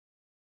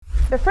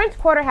The French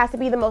Quarter has to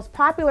be the most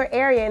popular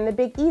area in the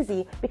Big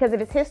Easy because of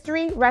its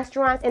history,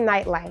 restaurants, and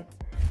nightlife.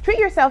 Treat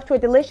yourself to a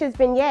delicious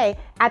beignet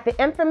at the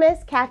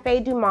infamous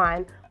Café du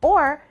Monde,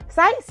 or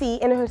sightsee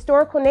in a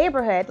historical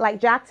neighborhood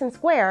like Jackson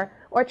Square,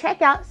 or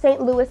check out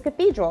St. Louis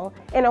Cathedral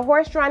in a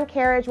horse-drawn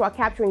carriage while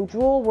capturing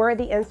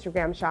drool-worthy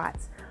Instagram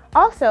shots.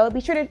 Also,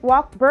 be sure to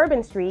walk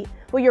Bourbon Street,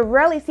 where you'll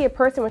rarely see a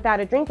person without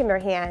a drink in their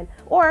hand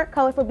or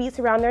colorful beads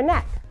around their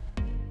neck.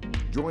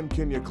 Join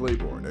Kinya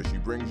Claiborne as she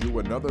brings you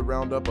another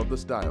roundup of the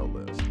Style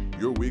List,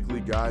 your weekly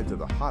guide to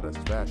the hottest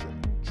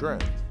fashion,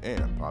 trends,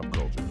 and pop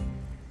culture.